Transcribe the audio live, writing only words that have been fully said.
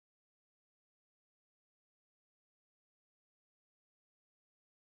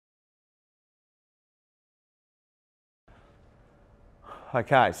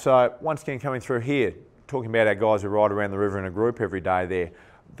Okay, so once again coming through here, talking about our guys who ride around the river in a group every day there.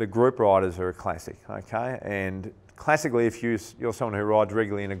 The group riders are a classic, okay? And classically, if you're someone who rides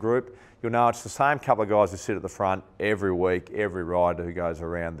regularly in a group, you'll know it's the same couple of guys who sit at the front every week, every rider who goes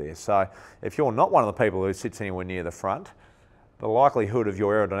around there. So if you're not one of the people who sits anywhere near the front, the likelihood of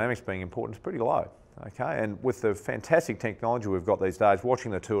your aerodynamics being important is pretty low. Okay, and with the fantastic technology we've got these days,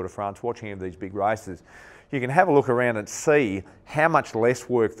 watching the Tour de France, watching any of these big races, you can have a look around and see how much less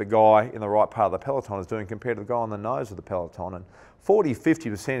work the guy in the right part of the peloton is doing compared to the guy on the nose of the peloton. And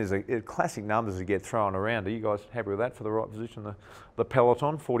 40–50% is a classic numbers to get thrown around. Are you guys happy with that for the right position? The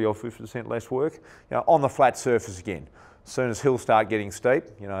peloton, 40 or 50% less work. You know, on the flat surface again. As soon as hills start getting steep,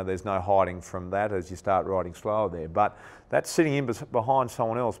 you know, there's no hiding from that as you start riding slower there. But that sitting in behind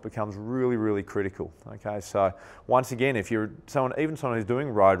someone else becomes really, really critical. Okay, so once again, if you're someone, even someone who's doing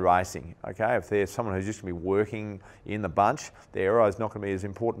road racing, okay, if there's someone who's just going to be working in the bunch, their aero is not going to be as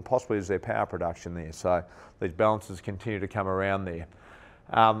important possibly as their power production there. So these balances continue to come around there.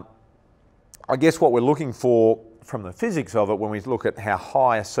 I guess what we're looking for from the physics of it when we look at how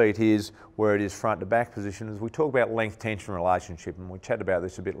high a seat is, where it is front to back position, is we talk about length tension relationship, and we chatted about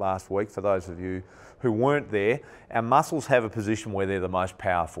this a bit last week for those of you who weren't there. Our muscles have a position where they're the most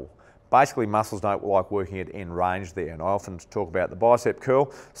powerful. Basically, muscles don't like working at end range there, and I often talk about the bicep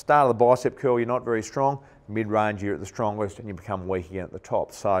curl. Start of the bicep curl, you're not very strong. Mid-range, you're at the strongest, and you become weak again at the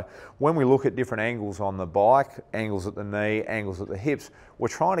top. So when we look at different angles on the bike, angles at the knee, angles at the hips, we're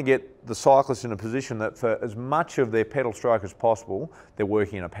trying to get the cyclist in a position that for as much of their pedal stroke as possible, they're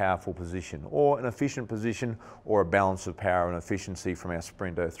working in a powerful position, or an efficient position, or a balance of power and efficiency from our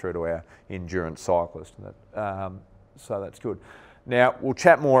sprinter through to our endurance cyclist. So that's good. Now, we'll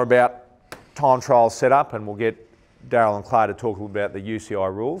chat more about time trial setup, and we'll get Daryl and Clay to talk a little about the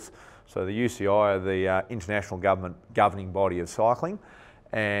UCI rules. So the UCI are the international governing body of cycling,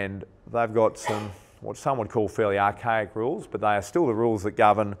 and they've got some, what some would call fairly archaic rules, but they are still the rules that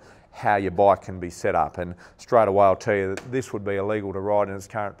govern how your bike can be set up. And straight away I'll tell you that this would be illegal to ride in its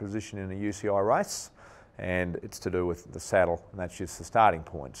current position in a UCI race, and it's to do with the saddle, and that's just the starting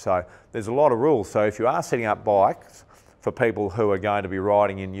point. So there's a lot of rules. So if you are setting up bikes for people who are going to be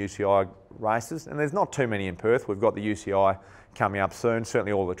riding in UCI races, and there's not too many in Perth, we've got the UCI coming up soon,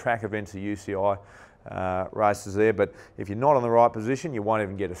 certainly all the track events are UCI races there, but if you're not in the right position, you won't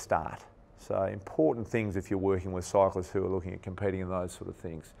even get a start. So important things if you're working with cyclists who are looking at competing in those sort of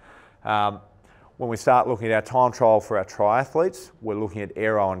things. When we start looking at our time trial for our triathletes, we're looking at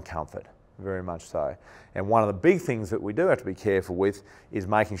aero and comfort, very much so. And one of the big things that we do have to be careful with is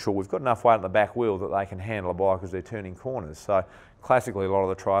making sure we've got enough weight on the back wheel that they can handle a bike as they're turning corners. So classically, a lot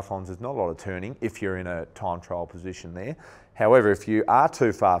of the triathlons, there's not a lot of turning if you're in a time trial position there. However, if you are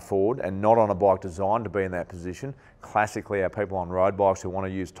too far forward and not on a bike designed to be in that position, classically our people on road bikes who want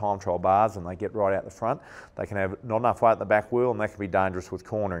to use time trial bars and they get right out the front, they can have not enough weight in the back wheel, and that can be dangerous with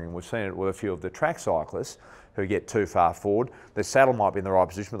cornering. And we've seen it with a few of the track cyclists who get too far forward. Their saddle might be in the right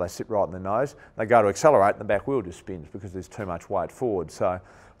position, but they sit right in the nose. They go to accelerate and the back wheel just spins because there's too much weight forward. So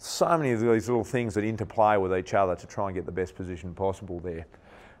many of these little things that interplay with each other to try and get the best position possible there.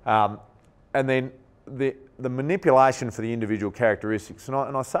 And then the manipulation for the individual characteristics, and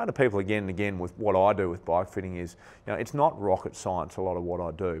I say to people again and again with what I do with bike fitting is, you know, it's not rocket science a lot of what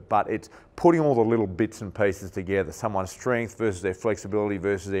I do, but it's putting all the little bits and pieces together, someone's strength versus their flexibility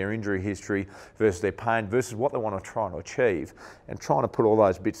versus their injury history versus their pain versus what they want to try to achieve, and trying to put all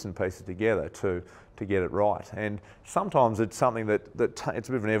those bits and pieces together to get it right. And sometimes it's something that it's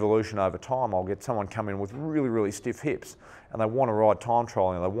a bit of an evolution over time. I'll get someone come in with really, really stiff hips and they want to ride time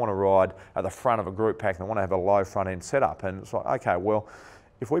trialing, and they want to ride at the front of a group pack, and they want to have a low front end setup. And it's like, okay, well,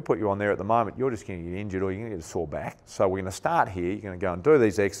 if we put you on there at the moment, you're just going to get injured or you're going to get a sore back. So we're going to start here, you're going to go and do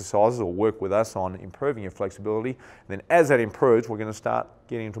these exercises or work with us on improving your flexibility. And then as that improves, we're going to start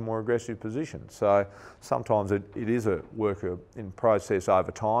getting into more aggressive positions. So sometimes it is a work in process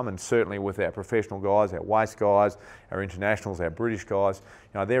over time, and certainly with our professional guys, our waste guys, our internationals, our British guys,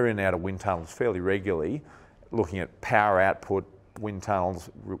 you know, they're in and out of wind tunnels fairly regularly, looking at power output, wind tunnels,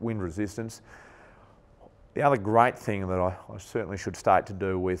 wind resistance. The other great thing that I certainly should start to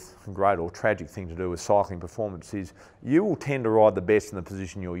do with, great or tragic thing to do with cycling performance is you will tend to ride the best in the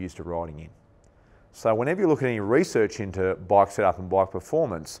position you're used to riding in. So whenever you look at any research into bike setup and bike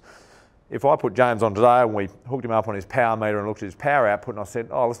performance, if I put James on today and we hooked him up on his power meter and looked at his power output and I said,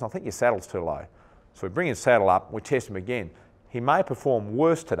 oh listen, I think your saddle's too low. So we bring his saddle up, we test him again. He may perform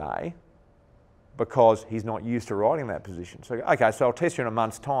worse today because he's not used to riding that position. So, okay, so I'll test you in a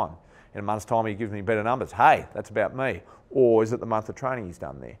month's time. In a month's time, he gives me better numbers. Hey, that's about me. Or is it the month of training he's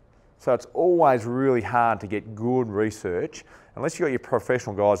done there? So it's always really hard to get good research. Unless you've got your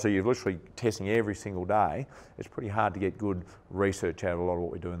professional guys, so you're literally testing every single day, it's pretty hard to get good research out of a lot of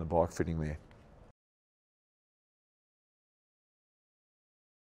what we do in the bike fitting there.